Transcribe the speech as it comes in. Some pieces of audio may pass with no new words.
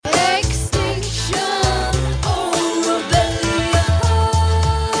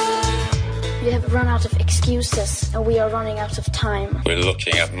excuses, and we are running out of time. We're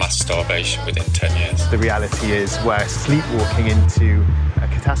looking at mass starvation within 10 years. The reality is we're sleepwalking into a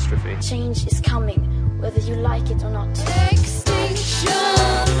catastrophe. Change is coming, whether you like it or not. Extinction,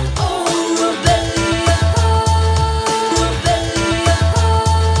 oh, rebellion.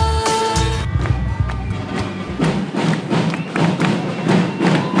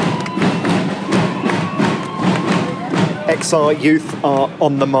 XR youth are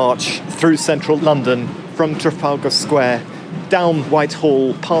on the march through central London from Trafalgar Square, down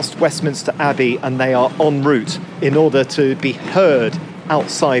Whitehall, past Westminster Abbey, and they are en route in order to be heard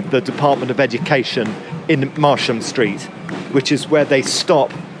outside the Department of Education in Marsham Street, which is where they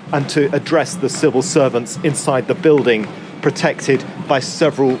stop and to address the civil servants inside the building, protected by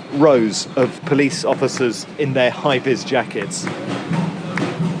several rows of police officers in their high-vis jackets.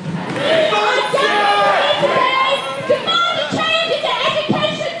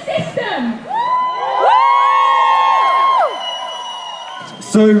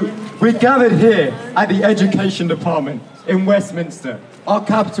 So we're gathered here at the Education Department in Westminster, our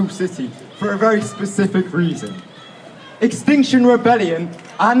capital city, for a very specific reason. Extinction Rebellion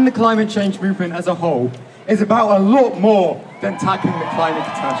and the climate change movement as a whole is about a lot more than tackling the climate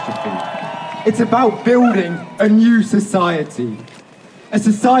catastrophe. It's about building a new society. A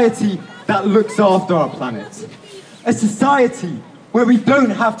society that looks after our planet. A society where we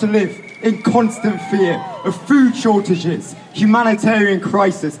don't have to live in constant fear of food shortages, humanitarian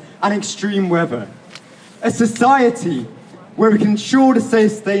crisis, and extreme weather. A society where we can ensure the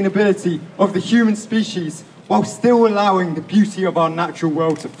sustainability of the human species while still allowing the beauty of our natural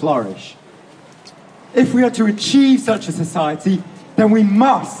world to flourish. If we are to achieve such a society, then we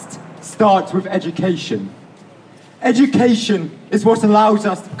must start with education. Education is what allows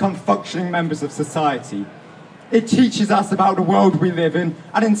us to become functioning members of society. It teaches us about the world we live in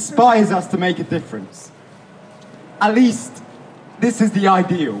and inspires us to make a difference. At least, this is the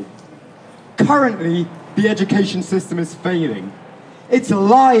ideal. Currently, the education system is failing. It's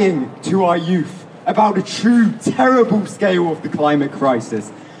lying to our youth about the true, terrible scale of the climate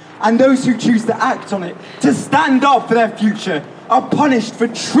crisis. And those who choose to act on it, to stand up for their future, are punished for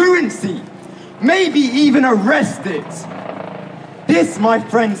truancy, maybe even arrested. This, my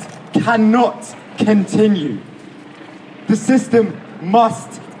friends, cannot continue. The system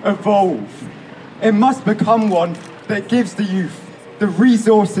must evolve. It must become one that gives the youth the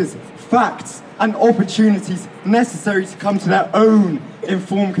resources, facts, and opportunities necessary to come to their own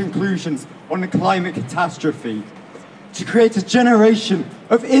informed conclusions on the climate catastrophe. To create a generation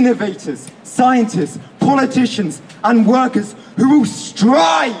of innovators, scientists, politicians, and workers who will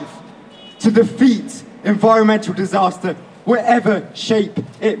strive to defeat environmental disaster, whatever shape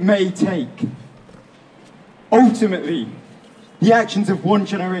it may take. Ultimately, the actions of one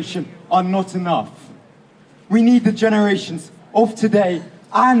generation are not enough. We need the generations of today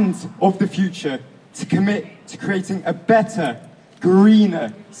and of the future to commit to creating a better,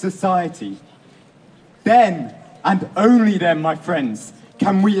 greener society. Then, and only then, my friends,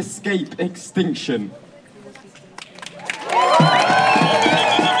 can we escape extinction.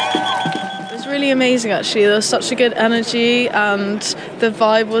 Really amazing, actually. There was such a good energy and the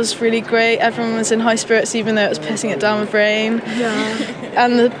vibe was really great. Everyone was in high spirits even though it was pissing it down with rain. Yeah.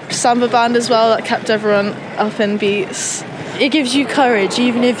 And the samba band as well, that kept everyone up in beats. It gives you courage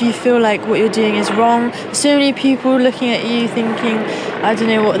even if you feel like what you're doing is wrong. So many people looking at you thinking, I don't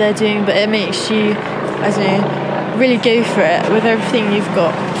know what they're doing, but it makes you, I don't know, really go for it with everything you've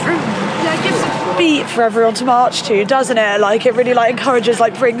got. Yeah, it gives a beat for everyone to march to, doesn't it? Like, it really encourages,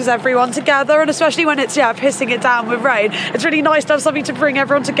 brings everyone together, and especially when it's pissing it down with rain, it's really nice to have something to bring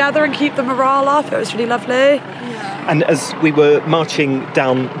everyone together and keep the morale up. It was really lovely. And as we were marching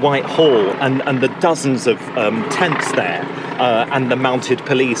down Whitehall and the dozens of tents there and the mounted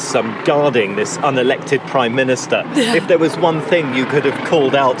police guarding this unelected Prime Minister, if there was one thing you could have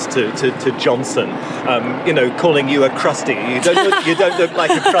called out to Johnson, calling you a crusty. You don't look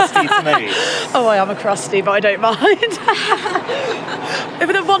like a crusty to me. Oh, I am a crusty, but I don't mind. If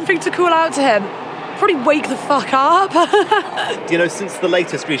there's one thing to call out to him, probably wake the fuck up. Since the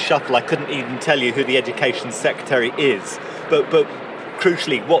latest reshuffle, I couldn't even tell you who the Education Secretary is. But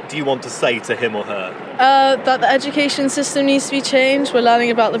crucially, what do you want to say to him or her? That the education system needs to be changed. We're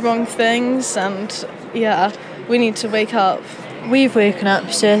learning about the wrong things and, we need to wake up. We've woken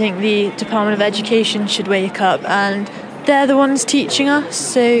up, so I think the Department of Education should wake up, and they're the ones teaching us,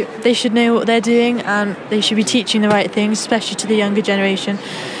 so they should know what they're doing and they should be teaching the right things, especially to the younger generation.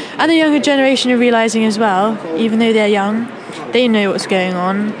 And the younger generation are realising as well, even though they're young, they know what's going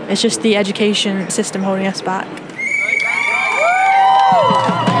on. It's just the education system holding us back.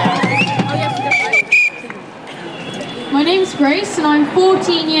 name's Grace and I'm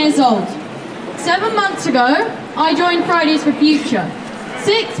 14 years old. 7 months ago, I joined Fridays for Future.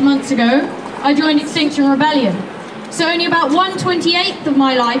 6 months ago, I joined Extinction Rebellion. So only about 1/28th of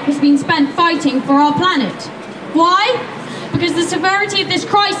my life has been spent fighting for our planet. Why? Because the severity of this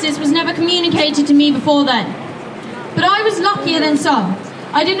crisis was never communicated to me before then. But I was luckier than some.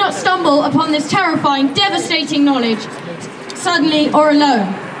 I did not stumble upon this terrifying, devastating knowledge suddenly or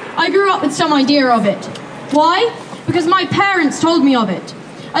alone. I grew up with some idea of it. Why? Because my parents told me of it.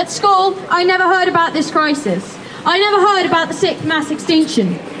 At school, I never heard about this crisis. I never heard about the sixth mass extinction.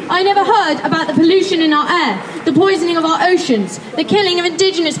 I never heard about the pollution in our air, the poisoning of our oceans, the killing of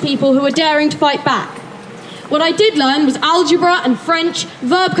indigenous people who were daring to fight back. What I did learn was algebra and French,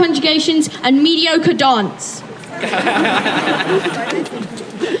 verb conjugations, and mediocre dance.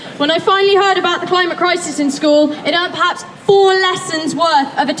 When I finally heard about the climate crisis in school, it earned perhaps 4 lessons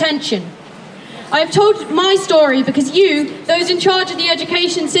worth of attention. I have told my story because you, those in charge of the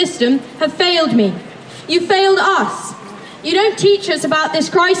education system, have failed me. You failed us. You don't teach us about this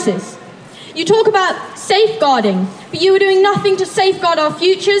crisis. You talk about safeguarding, but you are doing nothing to safeguard our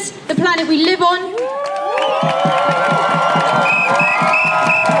futures, the planet we live on.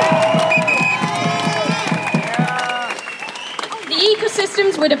 The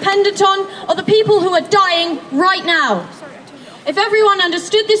ecosystems we're dependent on are the people who are dying right now. If everyone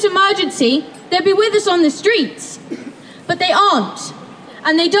understood this emergency, they'd be with us on the streets. But they aren't,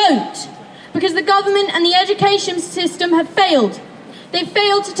 and they don't, because the government and the education system have failed. They've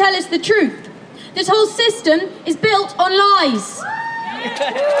failed to tell us the truth. This whole system is built on lies.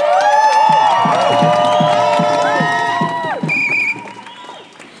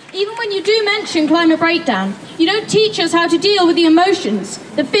 Even when you do mention climate breakdown, you don't teach us how to deal with the emotions,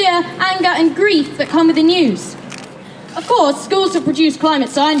 the fear, anger and grief that come with the news. Of course, schools have produced climate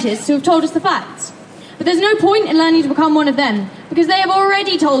scientists who have told us the facts. But there's no point in learning to become one of them, because they have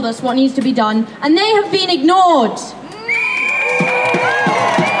already told us what needs to be done, and they have been ignored.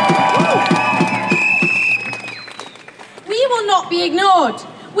 We will not be ignored.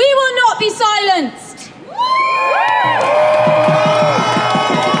 We will not be silenced.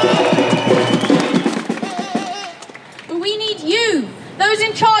 But we need you, those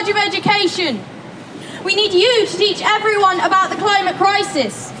in charge of education. We need you to teach everyone about the climate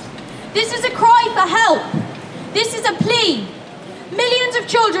crisis. This is a cry for help. This is a plea. Millions of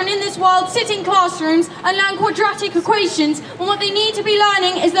children in this world sit in classrooms and learn quadratic equations, and what they need to be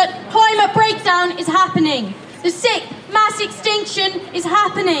learning is that climate breakdown is happening. The sixth mass extinction is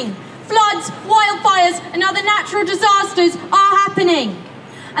happening. Floods, wildfires, and other natural disasters are happening.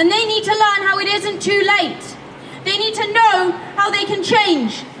 And they need to learn how it isn't too late. They need to know how they can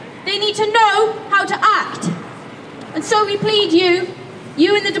change. They need to know how to act. And so we plead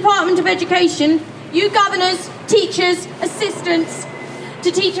you in the Department of Education, you governors, teachers, assistants,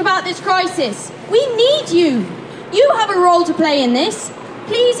 to teach about this crisis. We need you. You have a role to play in this.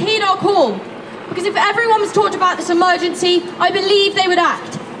 Please heed our call. Because if everyone was taught about this emergency, I believe they would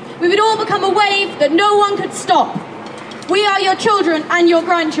act. We would all become a wave that no one could stop. We are your children and your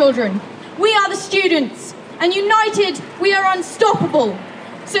grandchildren. We are the students. And united, we are unstoppable.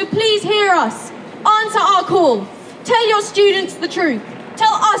 So please hear us. Answer our call. Tell your students the truth.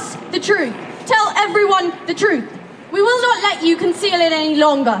 Tell us the truth. Tell everyone the truth. We will not let you conceal it any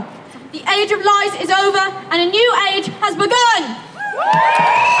longer. The age of lies is over and a new age has begun.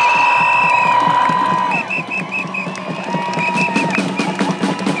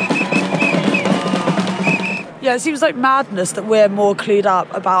 Yeah, it seems like madness that we're more clued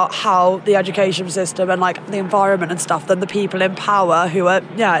up about how the education system and like the environment and stuff than the people in power who are,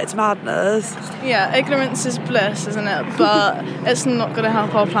 yeah, it's madness. Yeah, ignorance is bliss, isn't it? But it's not going to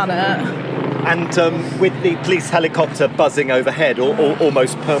help our planet. And with the police helicopter buzzing overhead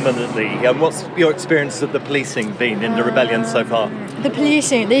almost permanently, what's your experience of the policing been in the rebellion so far? The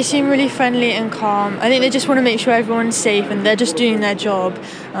policing, they seem really friendly and calm. I think they just want to make sure everyone's safe and they're just doing their job.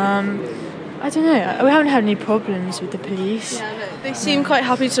 I don't know, we haven't had any problems with the police. Yeah, they seem quite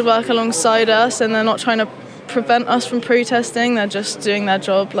happy to work alongside us and they're not trying to prevent us from protesting, they're just doing their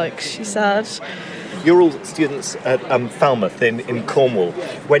job, like she said. You're all students at Falmouth in Cornwall.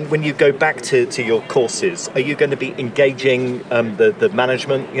 When you go back to your courses, are you going to be engaging the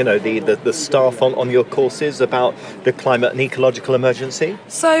management, the staff on your courses about the climate and ecological emergency?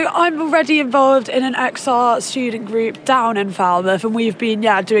 So I'm already involved in an XR student group down in Falmouth, and we've been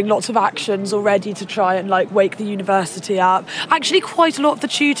doing lots of actions already to try and wake the university up. Actually, quite a lot of the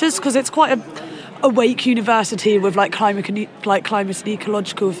tutors, because it's quite Awake University with like climate and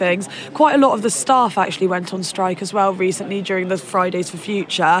ecological things. Quite a lot of the staff actually went on strike as well recently during the Fridays for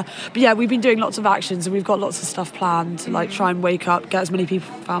Future. But yeah, we've been doing lots of actions and we've got lots of stuff planned to like try and wake up, get as many people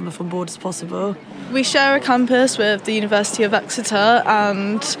from Falmouth on board as possible. We share a campus with the University of Exeter,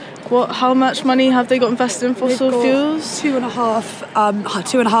 and how much money have they got invested in fossil fuels?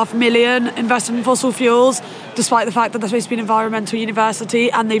 2.5 million invested in fossil fuels, despite the fact that they're supposed to be an environmental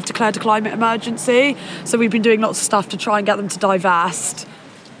university, and they've declared a climate emergency. So we've been doing lots of stuff to try and get them to divest.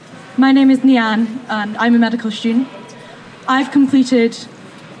 My name is Nian, and I'm a medical student. I've completed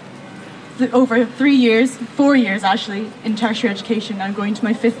over 4 years actually, in tertiary education. I'm going to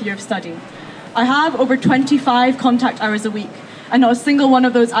my 5th year of study. I have over 25 contact hours a week, and not a single one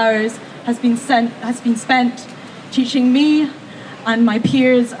of those hours has been spent teaching me and my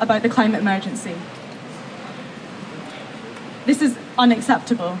peers about the climate emergency. This is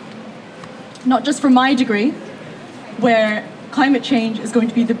unacceptable, not just for my degree, where climate change is going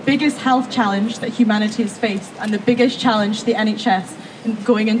to be the biggest health challenge that humanity has faced and the biggest challenge to the NHS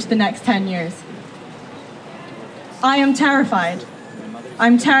going into the next 10 years. I am terrified.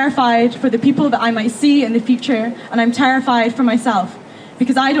 I'm terrified for the people that I might see in the future, and I'm terrified for myself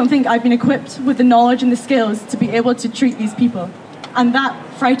because I don't think I've been equipped with the knowledge and the skills to be able to treat these people, and that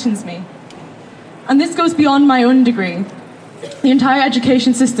frightens me. And this goes beyond my own degree. The entire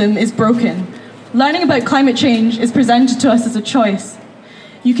education system is broken. Learning about climate change is presented to us as a choice.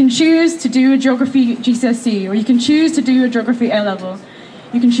 You can choose to do a geography GCSE, or you can choose to do a geography A-level.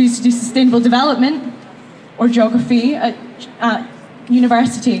 You can choose to do sustainable development or geography at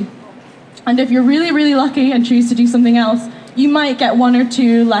university. And if you're really, really lucky and choose to do something else, you might get 1 or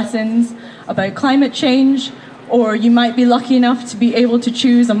 2 lessons about climate change, or you might be lucky enough to be able to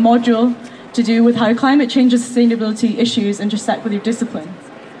choose a module to do with how climate change and sustainability issues intersect with your disciplines.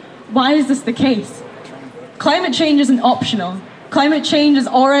 Why is this the case? Climate change isn't optional. Climate change is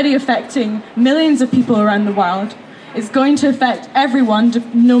already affecting millions of people around the world. It's going to affect everyone,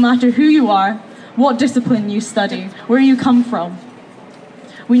 no matter who you are, what discipline you study, where you come from.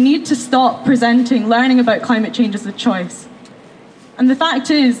 We need to stop presenting learning about climate change as a choice. And the fact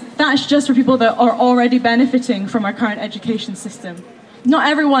is, that's just for people that are already benefiting from our current education system. Not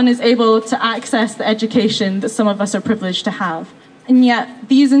everyone is able to access the education that some of us are privileged to have. And yet,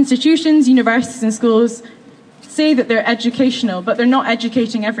 these institutions, universities and schools say that they're educational, but they're not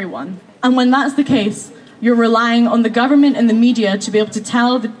educating everyone. And when that's the case, you're relying on the government and the media to be able to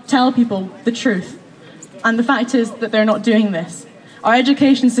tell people the truth. And the fact is that they're not doing this. Our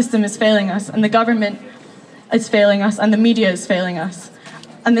education system is failing us, and the government is failing us, and the media is failing us.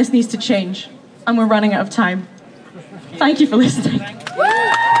 And this needs to change. And we're running out of time. Thank you for listening.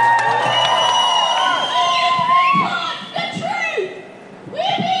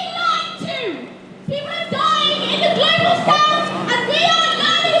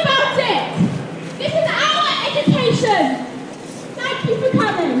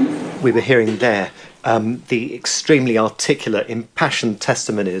 We were hearing there the extremely articulate, impassioned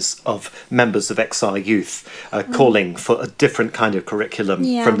testimonies of members of XR Youth calling for a different kind of curriculum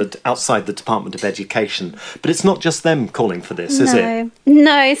from outside the Department of Education. But it's not just them calling for this, is it?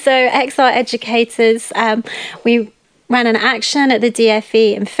 No, so XR educators, we ran an action at the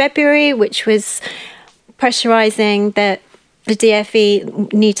DFE in February, which was pressurising that the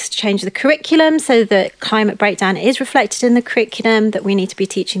DFE needs to change the curriculum so that climate breakdown is reflected in the curriculum, that we need to be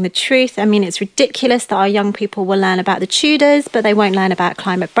teaching the truth. I mean, it's ridiculous that our young people will learn about the Tudors, but they won't learn about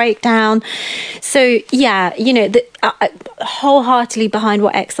climate breakdown. So, yeah, you know, wholeheartedly behind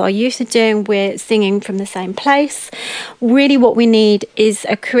what XR Youth are doing, we're singing from the same place. Really what we need is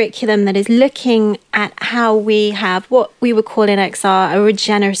a curriculum that is looking at how we have what we would call in XR a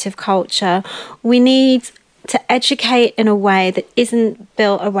regenerative culture. We need to educate in a way that isn't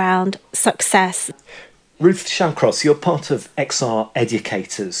built around success. Ruth Shawcross, you're part of XR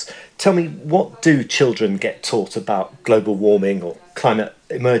Educators. Tell me, what do children get taught about global warming or climate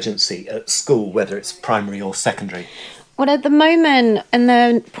emergency at school, whether it's primary or secondary? Well, at the moment, in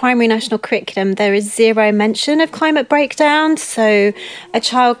the primary national curriculum, there is zero mention of climate breakdown. So a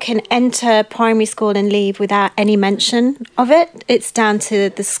child can enter primary school and leave without any mention of it. It's down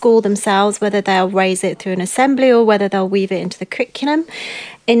to the school themselves, whether they'll raise it through an assembly or whether they'll weave it into the curriculum.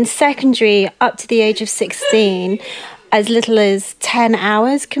 In secondary, up to the age of 16, as little as 10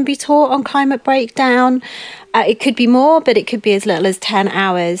 hours can be taught on climate breakdown. It could be more, but it could be as little as 10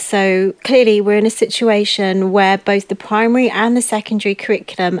 hours. So clearly we're in a situation where both the primary and the secondary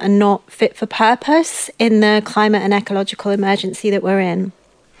curriculum are not fit for purpose in the climate and ecological emergency that we're in.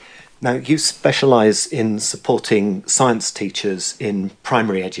 Now, you specialise in supporting science teachers in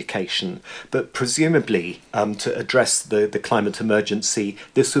primary education, but presumably to address the climate emergency,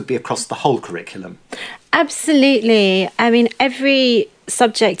 this would be across the whole curriculum. Absolutely. I mean, every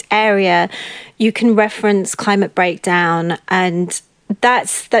subject area you can reference climate breakdown, and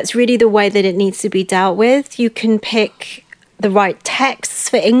that's really the way that it needs to be dealt with. You can pick the right texts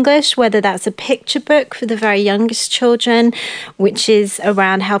for English, whether that's a picture book for the very youngest children, which is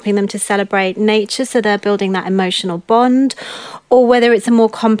around helping them to celebrate nature, so they're building that emotional bond, or whether it's a more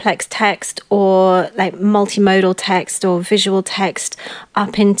complex text or like multimodal text or visual text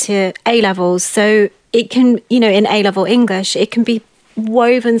up into A levels. So it can, in A level English, it can be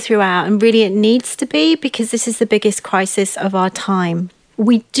woven throughout, and really it needs to be, because this is the biggest crisis of our time.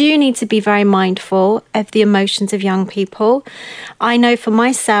 We do need to be very mindful of the emotions of young people. I know for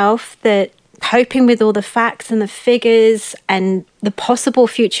myself that coping with all the facts and the figures and the possible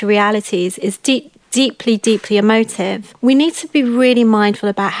future realities is deeply, deeply emotive. We need to be really mindful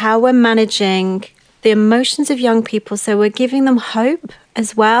about how we're managing the emotions of young people, so we're giving them hope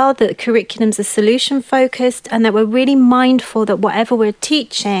as well, that curriculums are solution focused, and that we're really mindful that whatever we're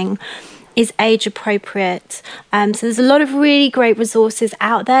teaching is age appropriate. So there's a lot of really great resources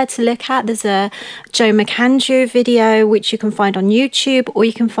out there to look at. There's a Joe McAndrew video, which you can find on YouTube, or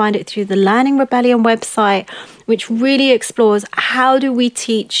you can find it through the Learning Rebellion website, which really explores how do we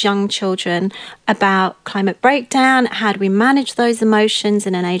teach young children about climate breakdown, how do we manage those emotions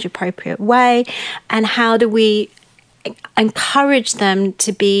in an age appropriate way, and how do we encourage them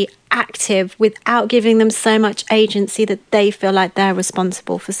to be active without giving them so much agency that they feel like they're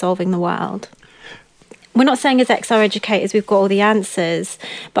responsible for solving the world. We're not saying as XR educators we've got all the answers,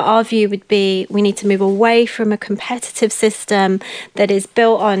 but our view would be we need to move away from a competitive system that is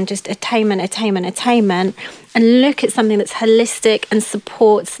built on just attainment, and look at something that's holistic and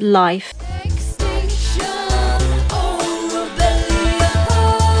supports life.